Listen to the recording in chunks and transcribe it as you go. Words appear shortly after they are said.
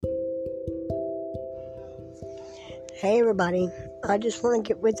Hey everybody, I just want to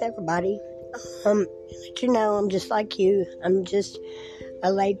get with everybody. Let you know I'm just like you. I'm just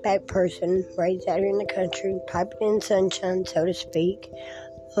a laid back person raised out here in the country, piping in sunshine, so to speak.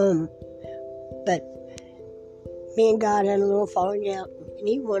 But me and God had a little falling out, and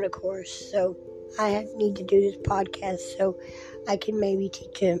He won, of course. So I need to do this podcast so I can maybe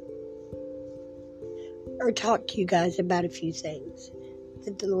teach him or talk to you guys about a few things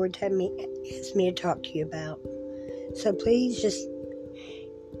that the Lord asked me to talk to you about. So please just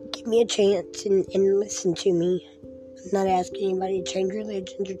give me a chance and listen to me. I'm not asking anybody to change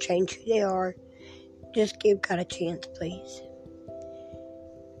religions or change who they are. Just give God a chance, please.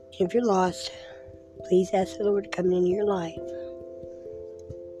 And if you're lost, please ask the Lord to come into your life.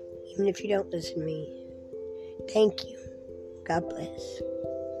 Even if you don't listen to me. Thank you. God bless.